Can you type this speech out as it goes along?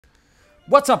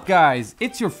What's up guys,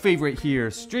 it's your favorite here,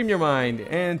 Stream Your Mind,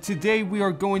 and today we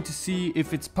are going to see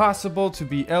if it's possible to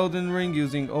beat Elden Ring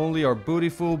using only our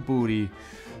bootiful booty.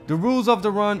 The rules of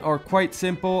the run are quite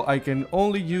simple. I can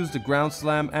only use the Ground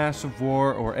Slam Ash of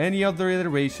War or any other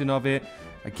iteration of it.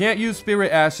 I can't use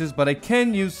Spirit Ashes, but I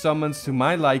can use summons to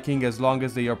my liking as long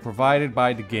as they are provided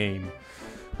by the game.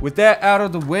 With that out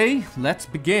of the way, let's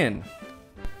begin.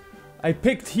 I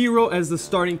picked Hero as the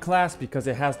starting class because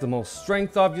it has the most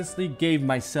strength obviously, gave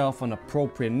myself an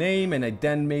appropriate name, and I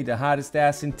then made the hottest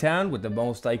ass in town with the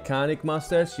most iconic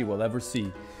mustache you will ever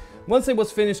see. Once I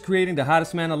was finished creating the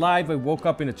hottest man alive, I woke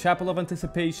up in a chapel of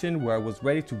anticipation where I was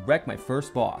ready to wreck my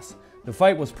first boss. The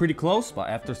fight was pretty close, but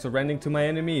after surrendering to my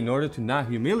enemy in order to not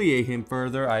humiliate him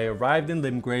further, I arrived in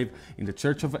Limgrave in the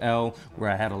Church of El,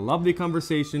 where I had a lovely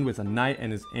conversation with a knight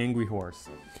and his angry horse.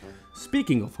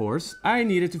 Speaking of horse, I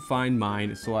needed to find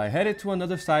mine, so I headed to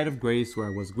another side of Grace where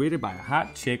I was greeted by a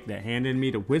hot chick that handed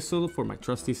me the whistle for my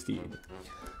trusty steed.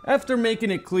 After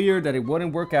making it clear that it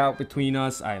wouldn't work out between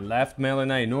us, I left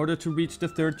Melina in order to reach the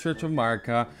third church of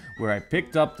Marka, where I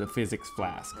picked up the physics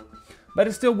flask. But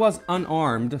it still was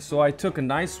unarmed, so I took a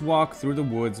nice walk through the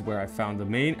woods where I found the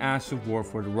main Ash of War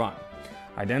for the run.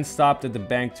 I then stopped at the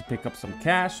bank to pick up some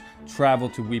cash,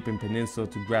 traveled to Weeping Peninsula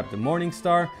to grab the Morning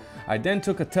Star. I then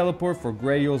took a teleport for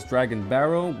Greyol's Dragon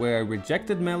Barrow, where I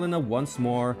rejected Melina once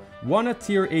more, won a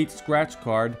tier 8 scratch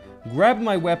card, grabbed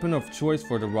my weapon of choice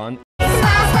for the run,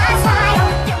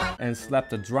 and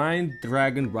slapped a giant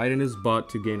dragon right in his butt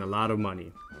to gain a lot of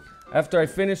money. After I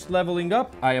finished leveling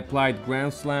up, I applied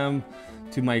Ground Slam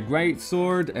to my great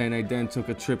sword, and I then took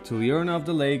a trip to Liurna of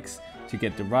the Lakes to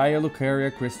get the Raya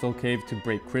Lucaria Crystal Cave to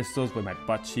break crystals with my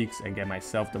butt cheeks and get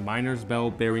myself the Miner's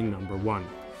Bell bearing number 1.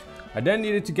 I then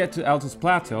needed to get to Altus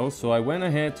Plateau, so I went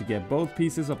ahead to get both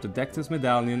pieces of the Dectus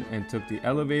Medallion and took the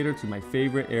elevator to my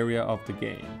favorite area of the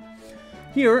game.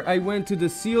 Here, I went to the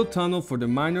sealed tunnel for the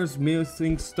Miner's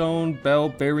Missing Stone Bell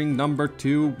bearing number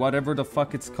 2, whatever the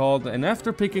fuck it's called, and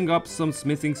after picking up some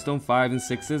Smithing Stone 5 and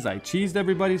 6s, I cheesed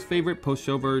everybody's favorite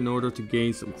pushover in order to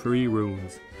gain some free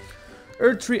runes.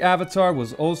 Erdtree Avatar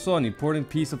was also an important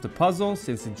piece of the puzzle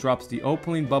since it drops the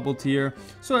Opaline Bubble tier,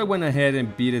 so I went ahead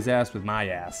and beat his ass with my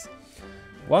ass.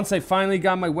 Once I finally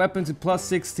got my weapon to plus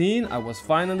 16, I was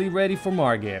finally ready for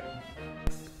Margit.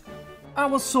 I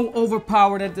was so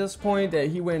overpowered at this point that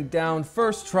he went down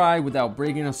first try without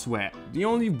breaking a sweat. The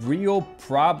only real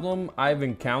problem I've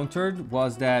encountered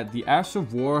was that the Ash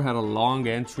of War had a long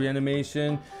entry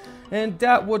animation, and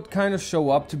that would kind of show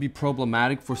up to be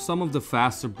problematic for some of the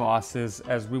faster bosses,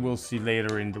 as we will see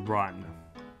later in the run.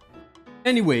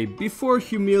 Anyway, before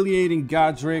humiliating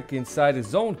Godric inside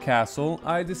his own castle,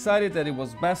 I decided that it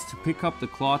was best to pick up the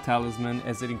Claw Talisman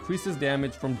as it increases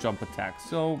damage from jump attacks,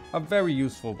 so a very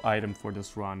useful item for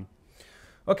this run.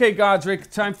 Okay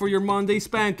Godric, time for your Monday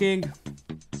spanking!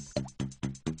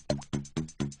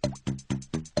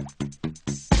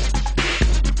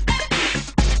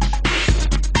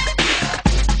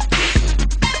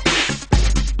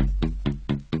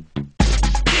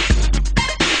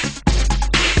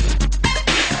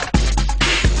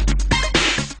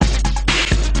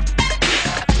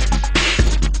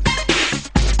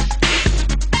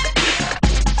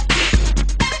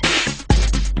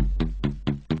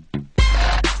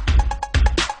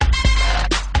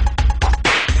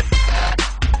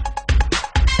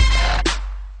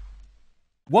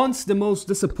 Once the most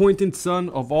disappointing son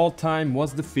of all time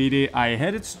was defeated, I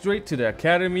headed straight to the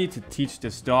academy to teach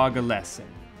this dog a lesson.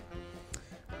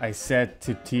 I said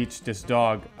to teach this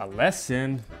dog a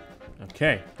lesson.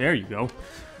 Okay, there you go.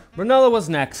 Renala was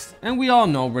next, and we all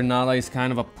know Renala is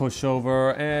kind of a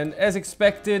pushover, and as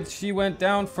expected, she went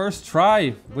down first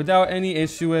try without any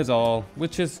issue at all,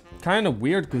 which is kind of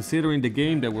weird considering the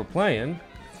game that we're playing.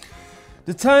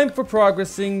 The time for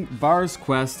progressing Var's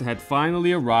quest had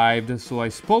finally arrived, so I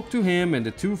spoke to him and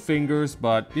the Two Fingers,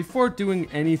 but before doing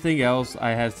anything else, I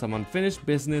had some unfinished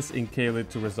business in Caelid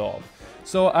to resolve.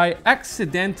 So I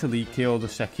accidentally killed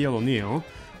Shaquille O'Neal,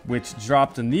 which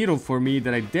dropped a needle for me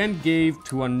that I then gave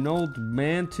to an old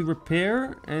man to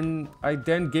repair, and I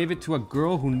then gave it to a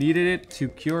girl who needed it to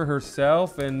cure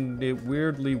herself, and it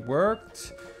weirdly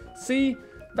worked. See?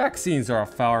 Vaccines are a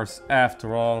farce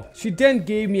after all. She then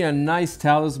gave me a nice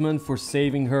talisman for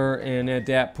saving her, and at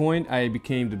that point I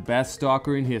became the best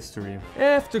stalker in history.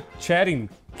 After chatting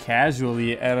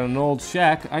casually at an old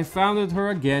shack, I found her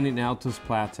again in Altus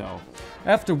Plateau.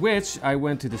 After which I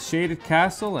went to the Shaded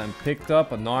Castle and picked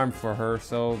up an arm for her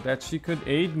so that she could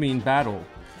aid me in battle.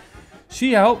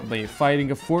 She helped me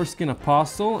fighting a foreskin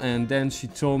apostle, and then she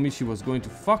told me she was going to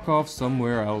fuck off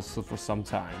somewhere else for some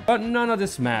time. But none of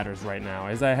this matters right now,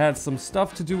 as I had some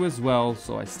stuff to do as well,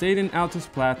 so I stayed in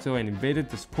Altus Plateau and invaded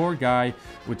this poor guy,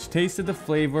 which tasted the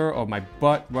flavor of my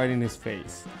butt right in his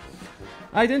face.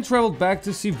 I then traveled back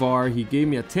to Sivar. He gave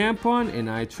me a tampon and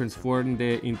I transformed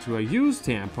it into a used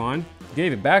tampon,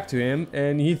 gave it back to him,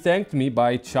 and he thanked me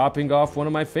by chopping off one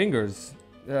of my fingers.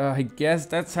 I guess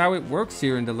that's how it works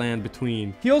here in the land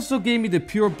between. He also gave me the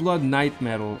pure blood night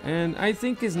medal, and I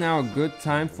think is now a good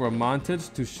time for a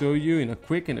montage to show you in a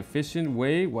quick and efficient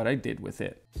way what I did with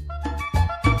it.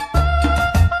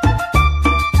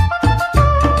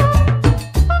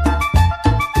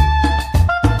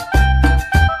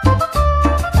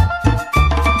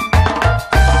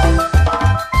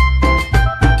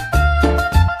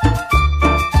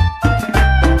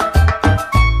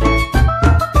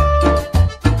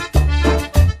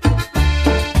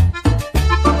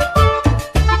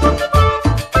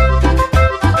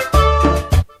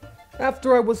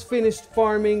 After I was finished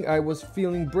farming, I was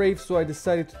feeling brave, so I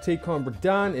decided to take on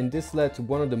Radahn, and this led to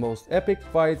one of the most epic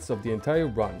fights of the entire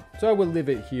run, so I will leave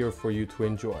it here for you to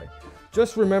enjoy.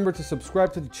 Just remember to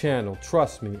subscribe to the channel,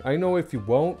 trust me, I know if you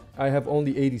won't, I have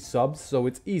only 80 subs, so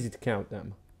it's easy to count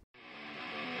them.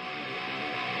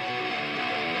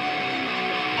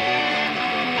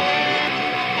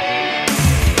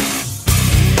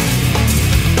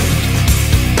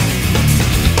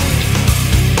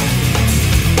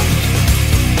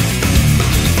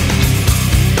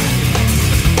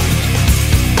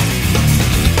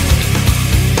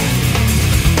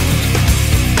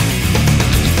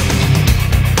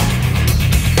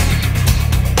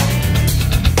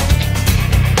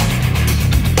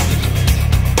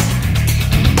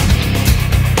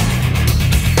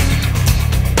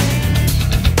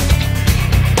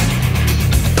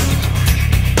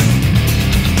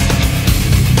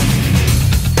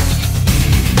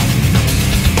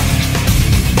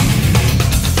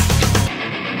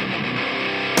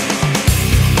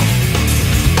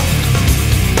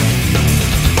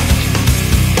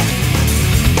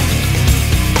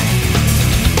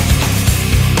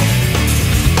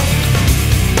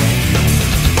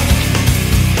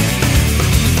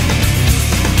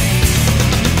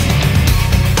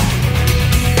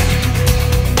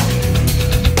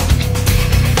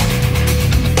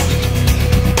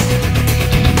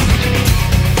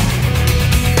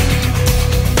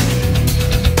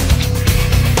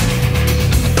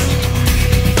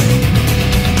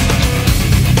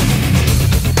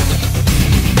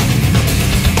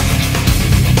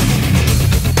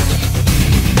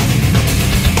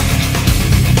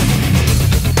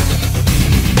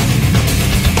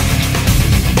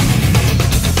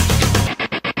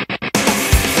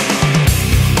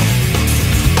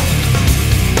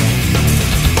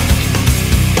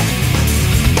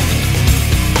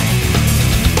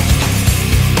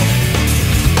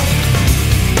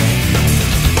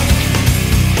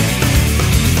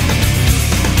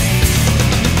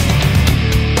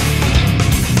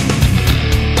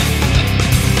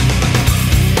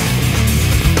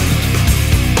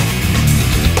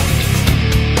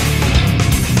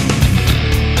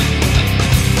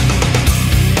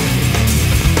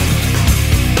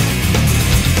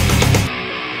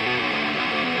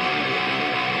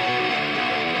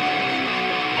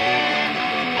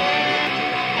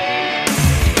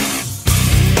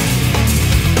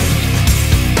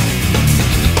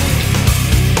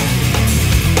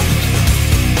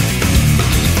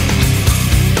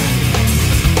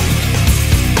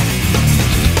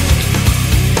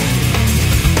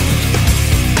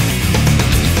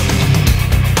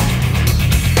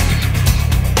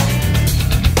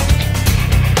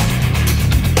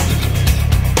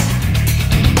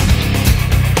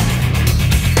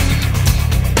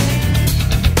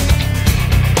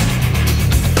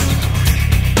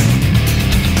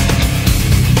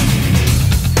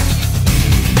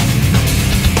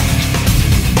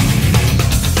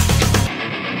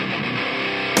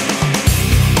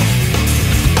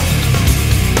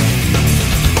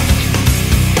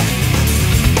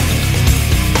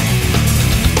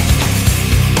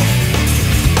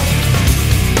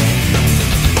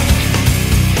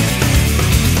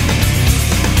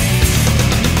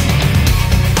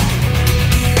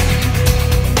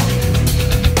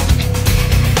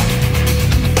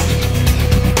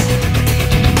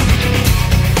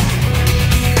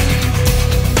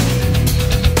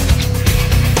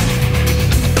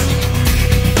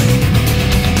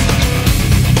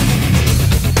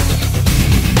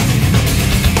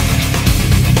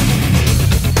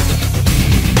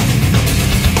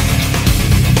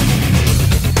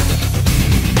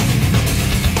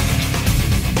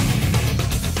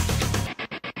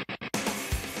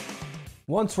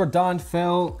 Once Radon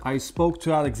fell, I spoke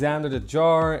to Alexander the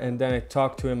Jar, and then I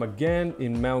talked to him again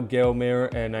in Mount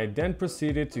Gelmir, and I then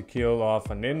proceeded to kill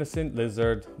off an innocent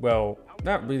lizard. Well,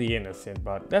 not really innocent,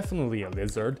 but definitely a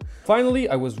lizard. Finally,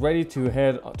 I was ready to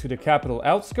head to the capital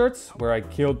outskirts, where I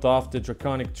killed off the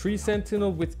Draconic Tree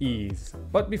Sentinel with ease.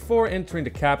 But before entering the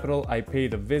capital, I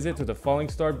paid a visit to the Falling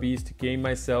Star Beast to gain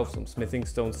myself some Smithing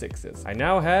Stone 6s. I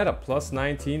now had a plus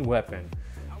 19 weapon.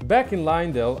 Back in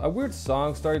Leyndell, a weird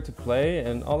song started to play,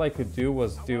 and all I could do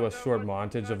was do a short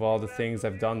montage of all the things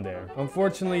I've done there.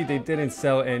 Unfortunately, they didn't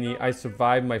sell any "I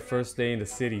survived my first day in the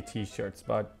city" t-shirts,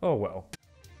 but oh well.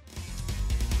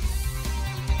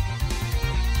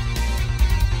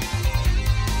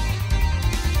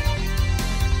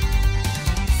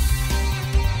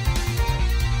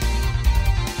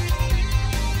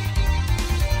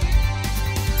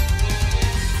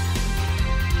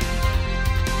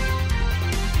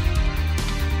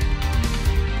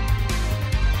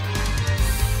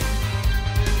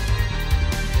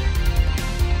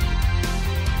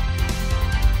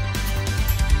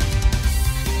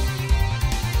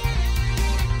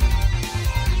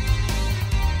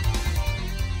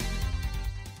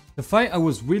 The fight I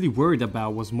was really worried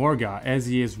about was Morga, as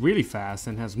he is really fast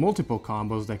and has multiple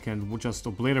combos that can just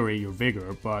obliterate your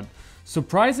vigor, but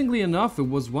surprisingly enough, it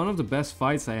was one of the best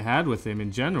fights I had with him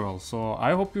in general, so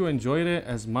I hope you enjoyed it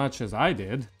as much as I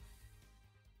did.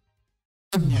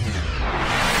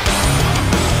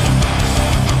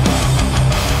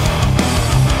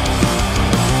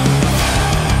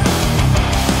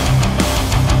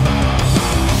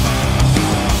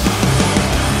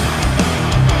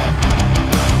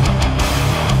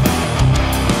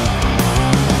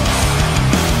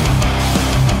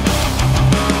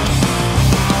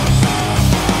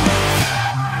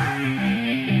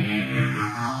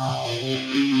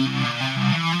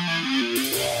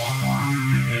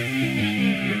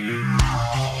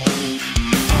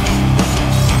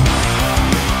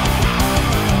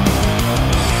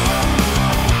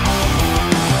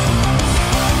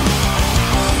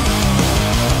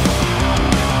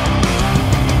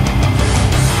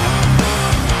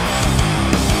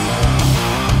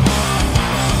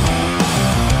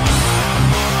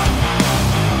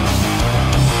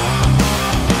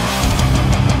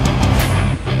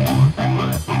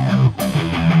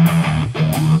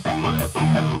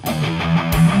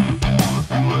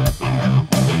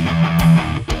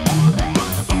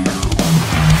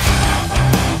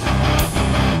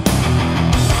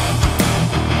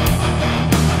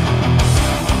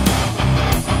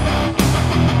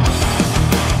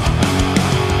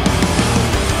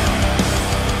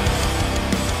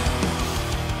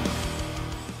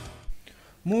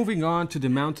 Moving on to the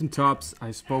mountaintops,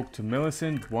 I spoke to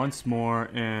Millicent once more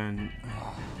and...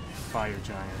 Fire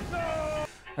Giant.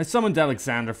 I summoned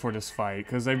Alexander for this fight,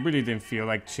 because I really didn't feel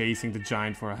like chasing the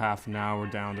giant for a half an hour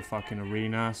down the fucking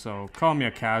arena, so call me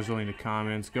a casual in the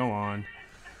comments, go on.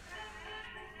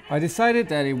 I decided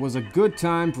that it was a good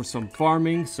time for some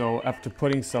farming, so after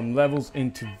putting some levels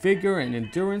into vigor and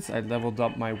endurance, I leveled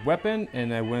up my weapon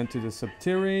and I went to the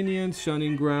subterranean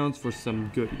shunning grounds for some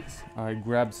goodies. I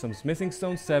grabbed some Smithing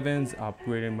Stone 7s,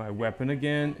 upgraded my weapon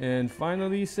again, and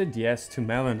finally said yes to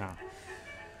Melina.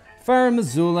 Farah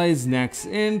Missoula is next,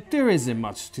 and there isn't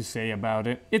much to say about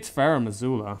it. It's Farah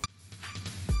Missoula.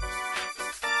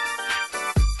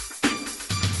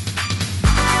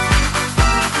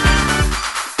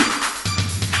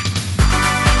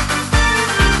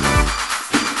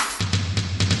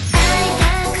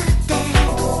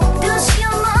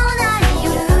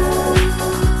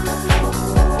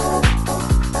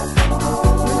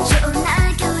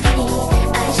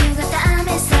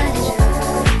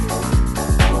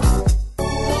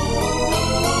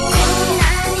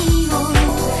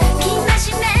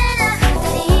 She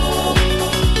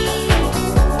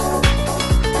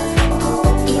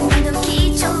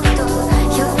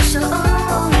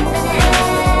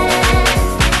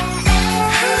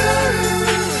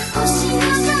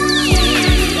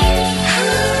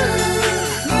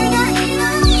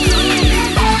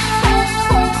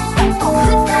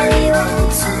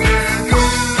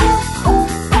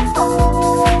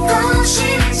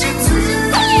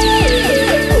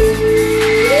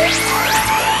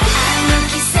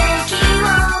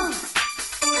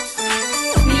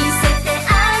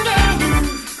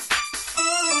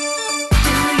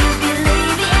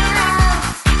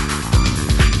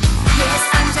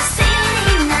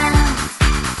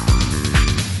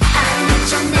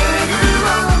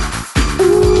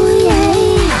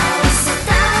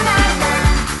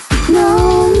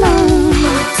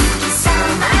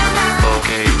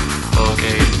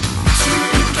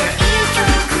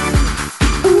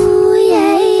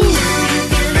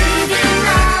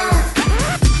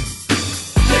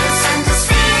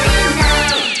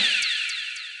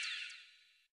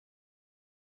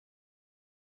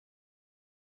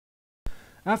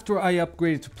After I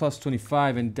upgraded to plus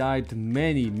 25 and died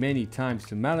many times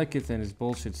to Malekith and his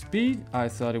bullshit speed, I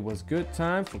thought it was good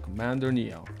time for Commander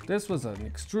Neo. This was an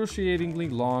excruciatingly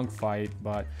long fight,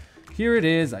 but here it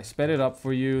is. I sped it up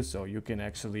for you so you can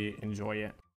actually enjoy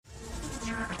it.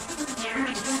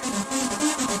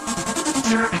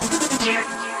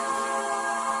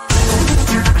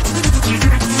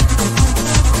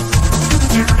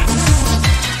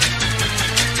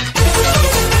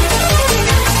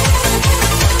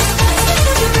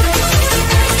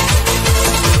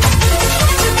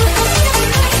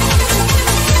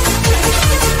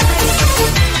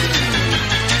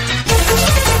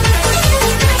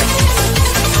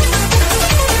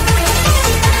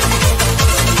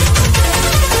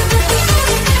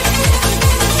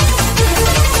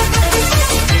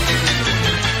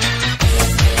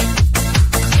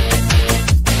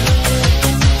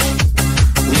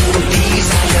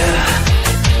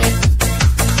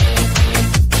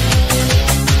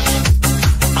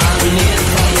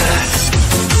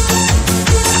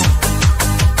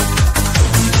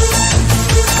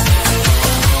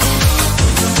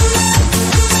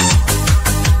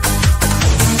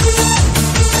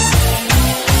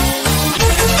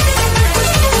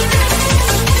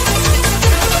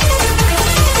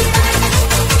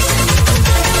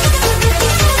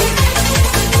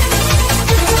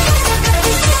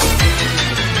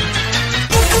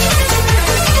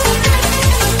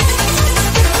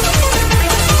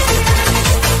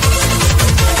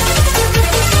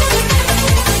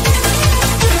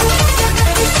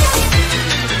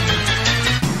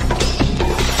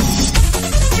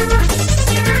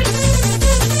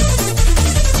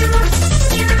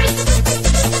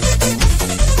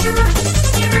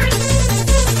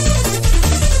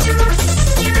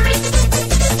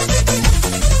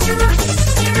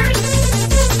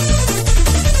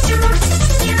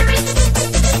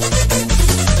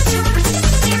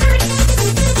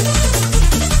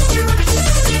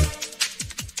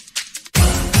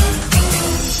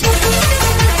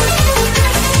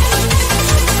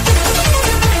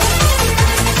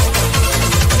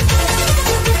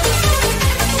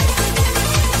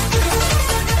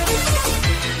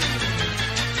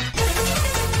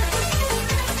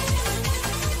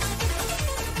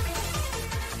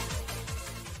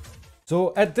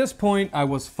 So at this point, I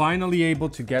was finally able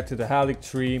to get to the Halic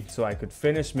tree so I could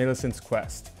finish Millicent's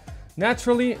quest.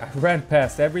 Naturally, I ran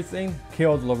past everything,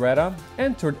 killed Loretta,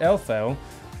 entered Elfell,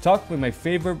 talked with my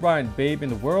favorite Ryan babe in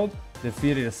the world,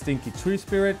 defeated a stinky tree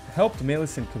spirit, helped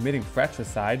Millicent committing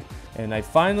fratricide, and I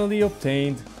finally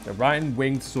obtained the Ryan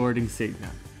winged sword insignia.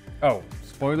 Oh,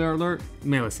 spoiler alert,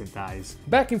 Millicent dies.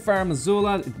 Back in Farum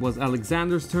Azula, it was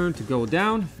Alexander's turn to go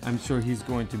down. I'm sure he's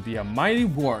going to be a mighty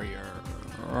warrior.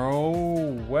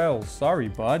 Oh, well, sorry,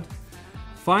 bud.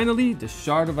 Finally, the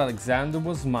Shard of Alexander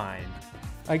was mine.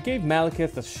 I gave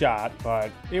Malekith a shot,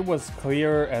 but it was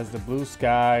clear as the blue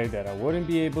sky that I wouldn't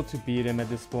be able to beat him at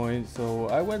this point, so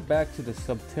I went back to the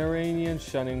subterranean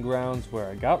shunning grounds where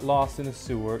I got lost in the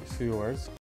sewers.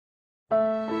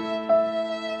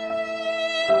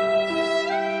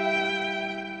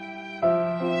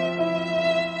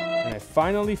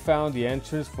 Finally found the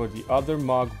entrance for the other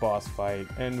Mog boss fight,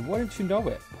 and wouldn't you know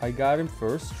it, I got him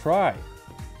first try.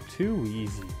 Too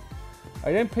easy.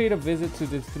 I then paid a visit to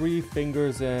the Three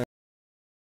Fingers and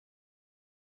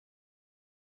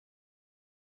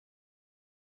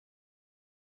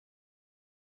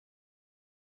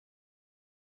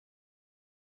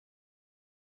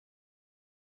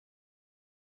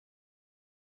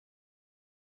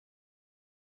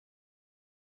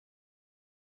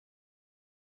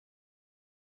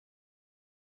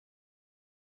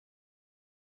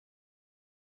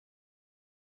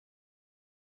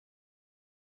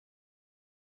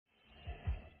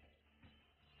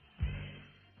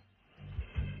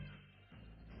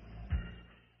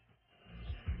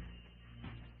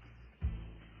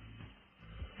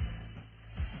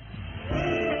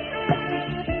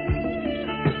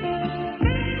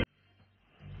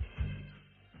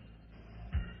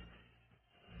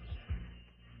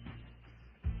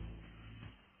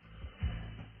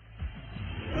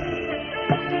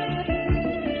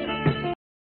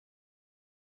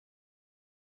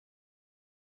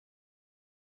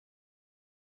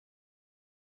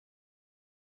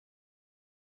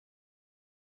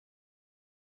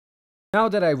now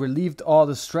that I relieved all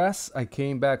the stress, I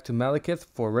came back to Malekith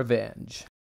for revenge.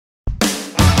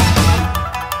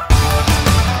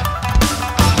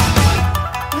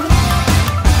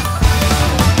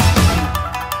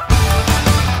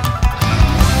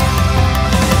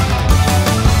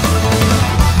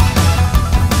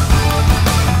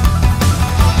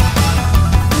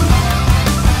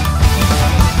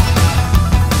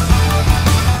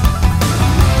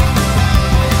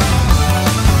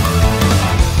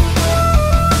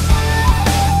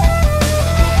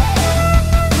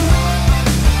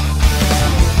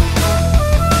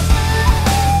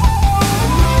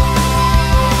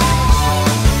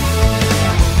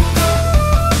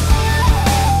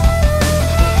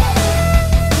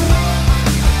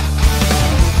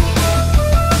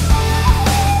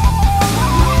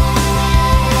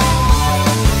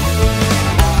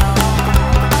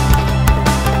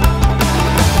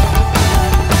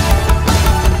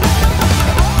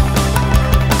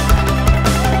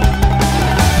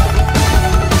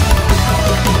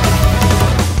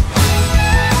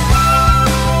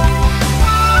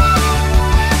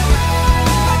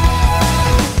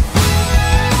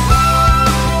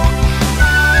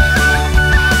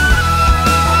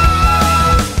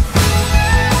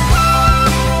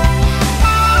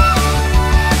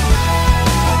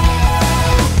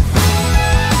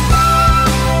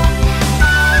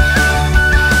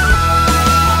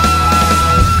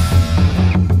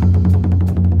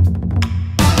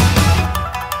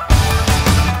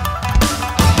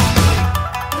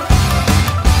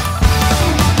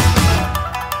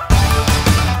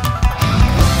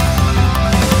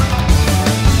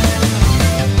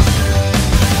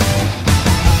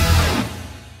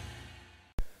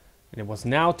 was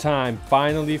now time,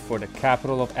 finally, for the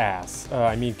capital of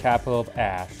capital of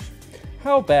Ash.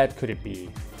 How bad could it be?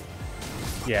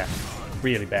 Yeah,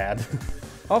 really bad.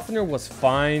 Offner was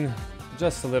fine,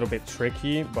 just a little bit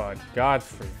tricky, but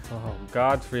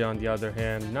Godfrey on the other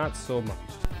hand, not so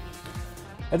much.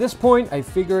 At this point, I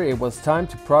figured it was time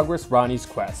to progress Ranni's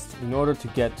quest in order to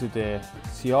get to the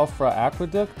Siofra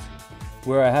Aqueduct,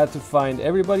 where I had to find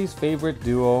everybody's favorite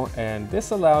duo, and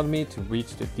this allowed me to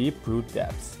reach the deep root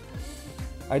depths.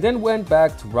 I then went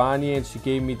back to Ranni and she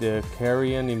gave me the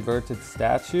Carrion inverted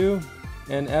statue,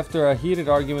 and after a heated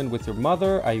argument with your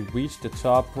mother, I reached the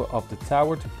top of the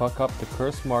tower to pick up the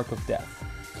cursed mark of death.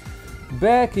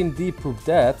 Back in Deep Root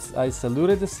Depths, I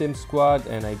saluted the Sim Squad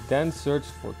and I then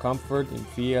searched for comfort in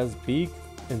Fia's beak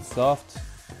and soft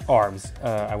arms.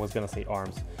 I was gonna say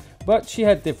arms, but she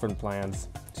had different plans.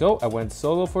 So I went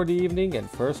solo for the evening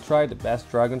and first tried the best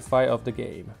dragon fight of the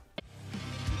game.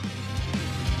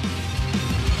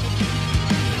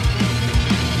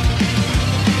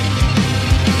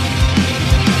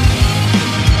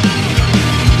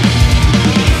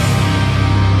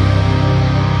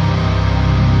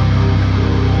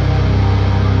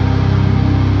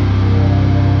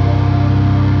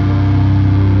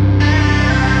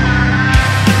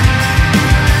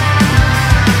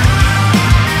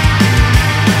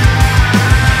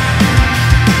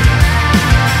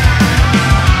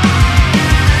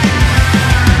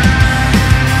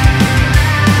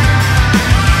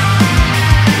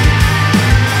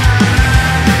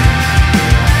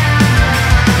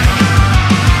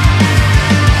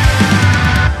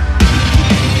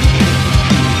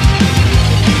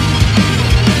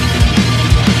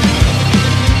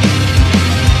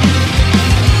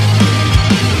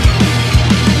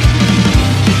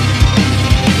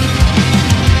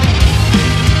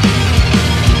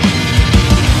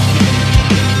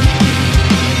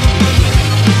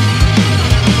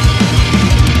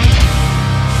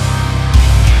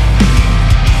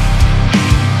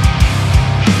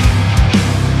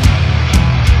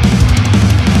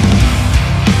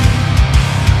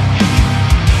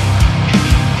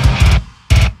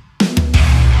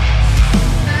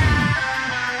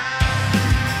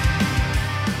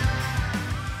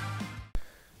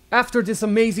 After this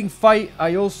amazing fight,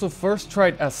 I also first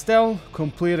tried Estelle,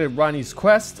 completed Ranni's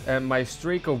quest, and my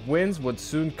streak of wins would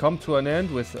soon come to an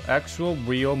end with the actual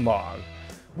real Mog,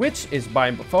 which is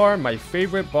by far my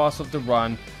favorite boss of the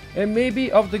run, and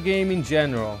maybe of the game in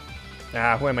general.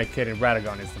 Who am I kidding,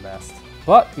 Radagon is the best.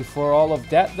 But before all of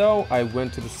that though, I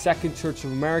went to the Second Church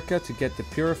of America to get the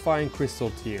Purifying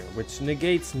Crystal Tear, which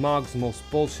negates Mog's most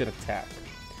bullshit attack.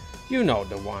 You know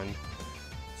the one.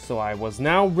 So I was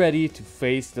now ready to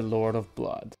face the Lord of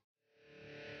Blood.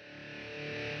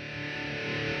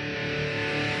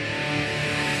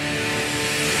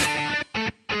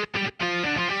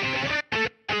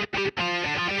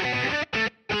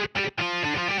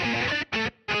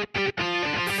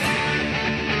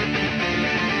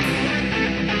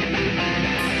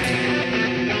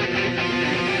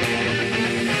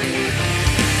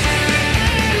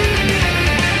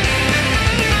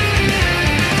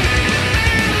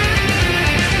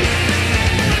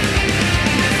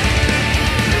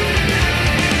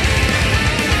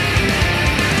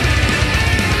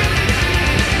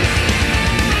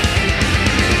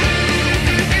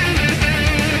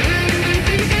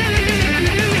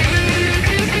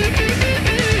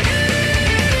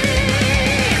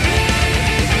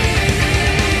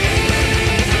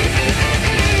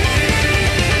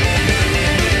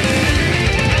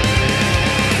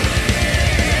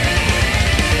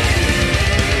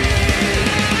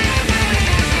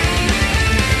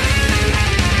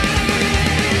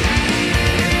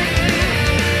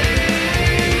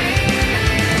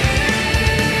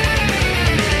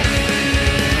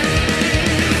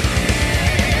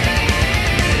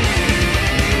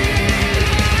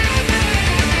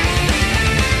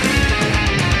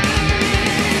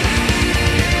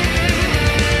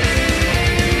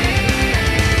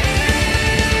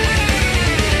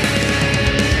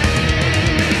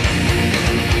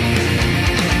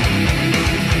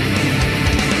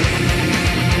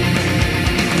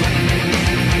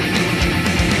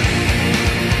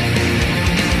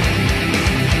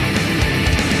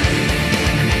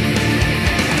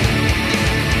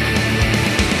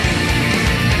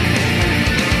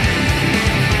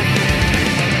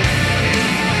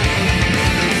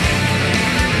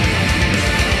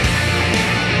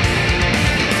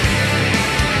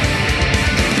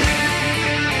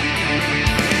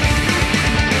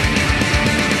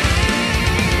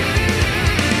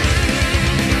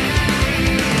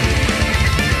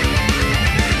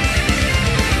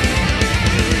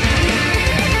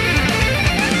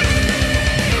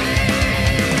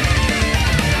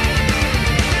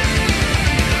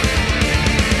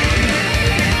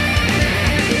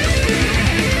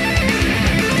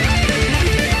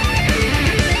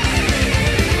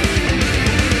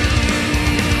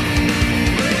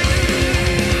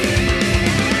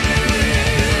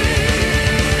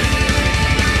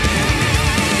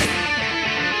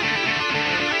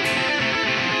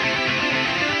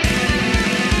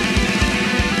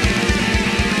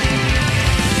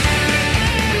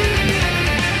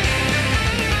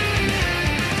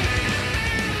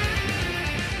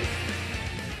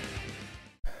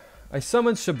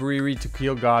 summoned Shabriri to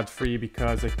kill Godfrey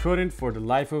because I couldn't for the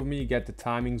life of me get the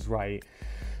timings right.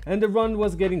 And the run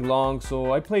was getting long,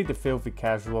 so I played the Filthy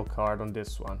Casual card on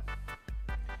this one.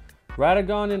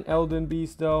 Radagon and Elden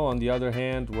Beast though, on the other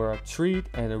hand, were a treat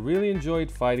and I really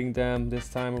enjoyed fighting them this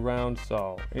time around,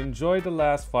 so enjoy the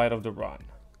last fight of the run.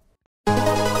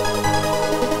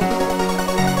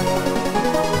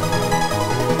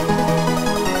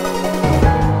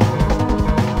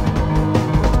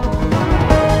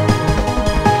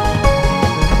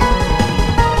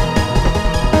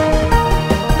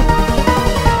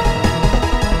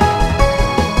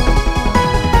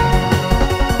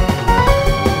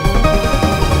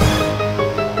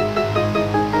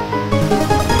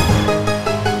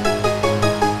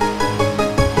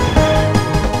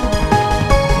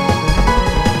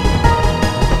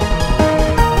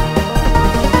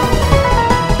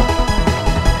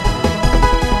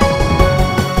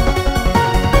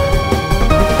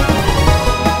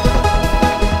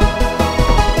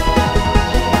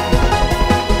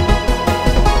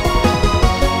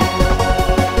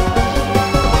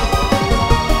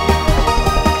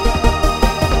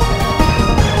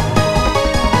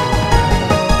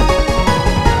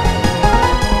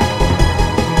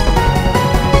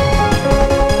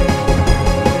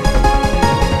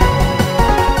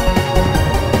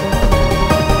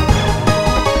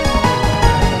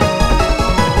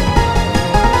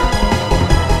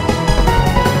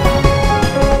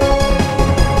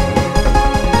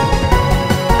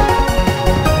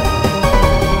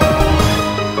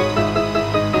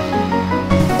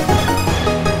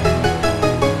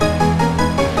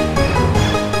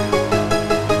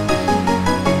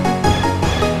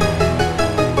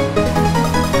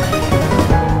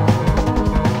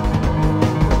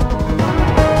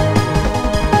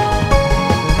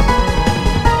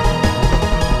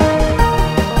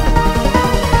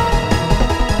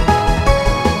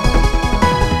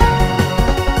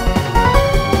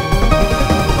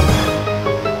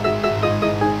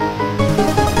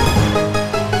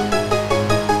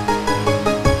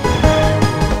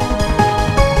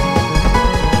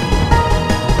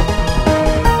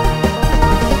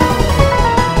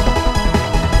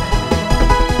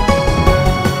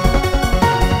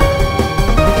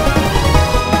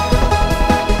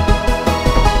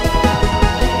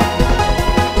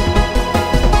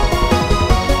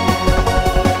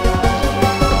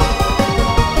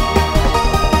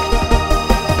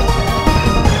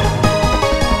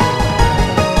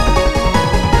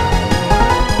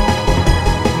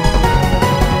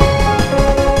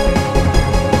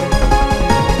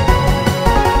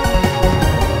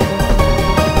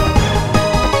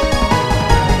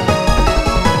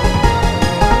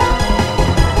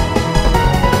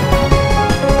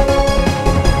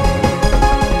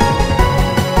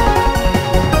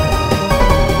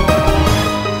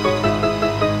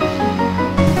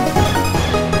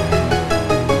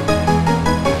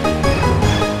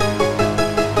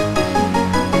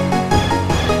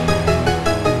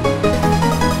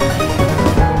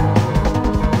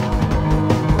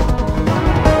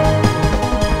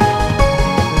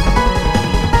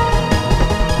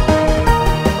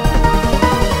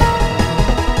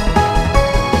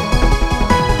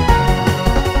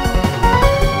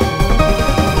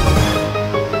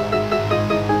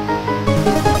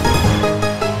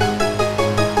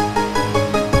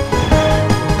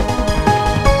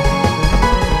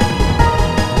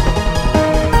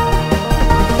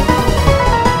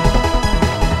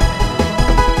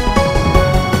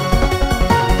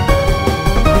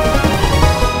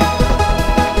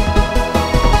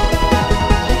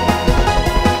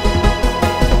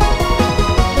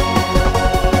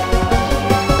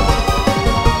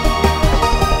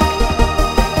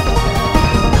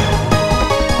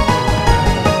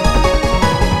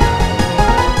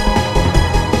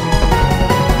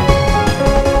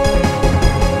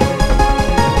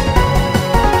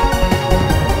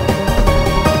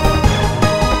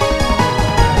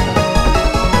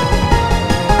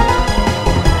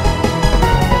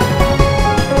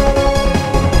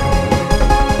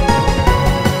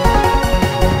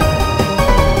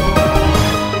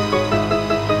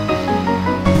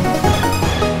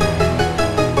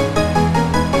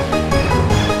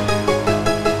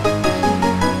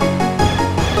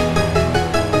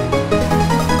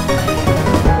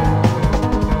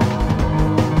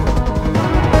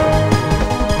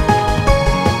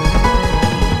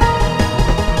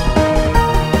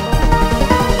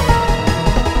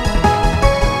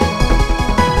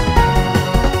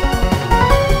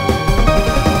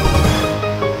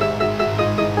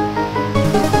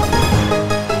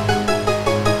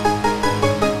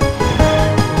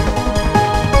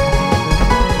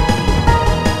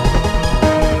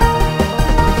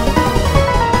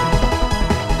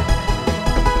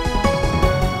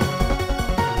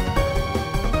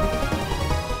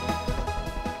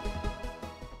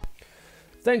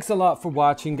 Thanks a lot for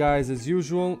watching, guys. As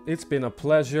usual, it's been a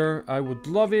pleasure. I would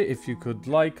love it if you could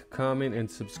like, comment, and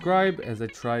subscribe, as I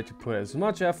try to put as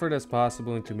much effort as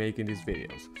possible into making these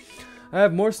videos. I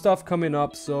have more stuff coming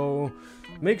up, so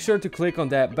make sure to click on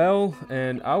that bell,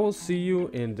 and I will see you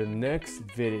in the next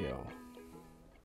video.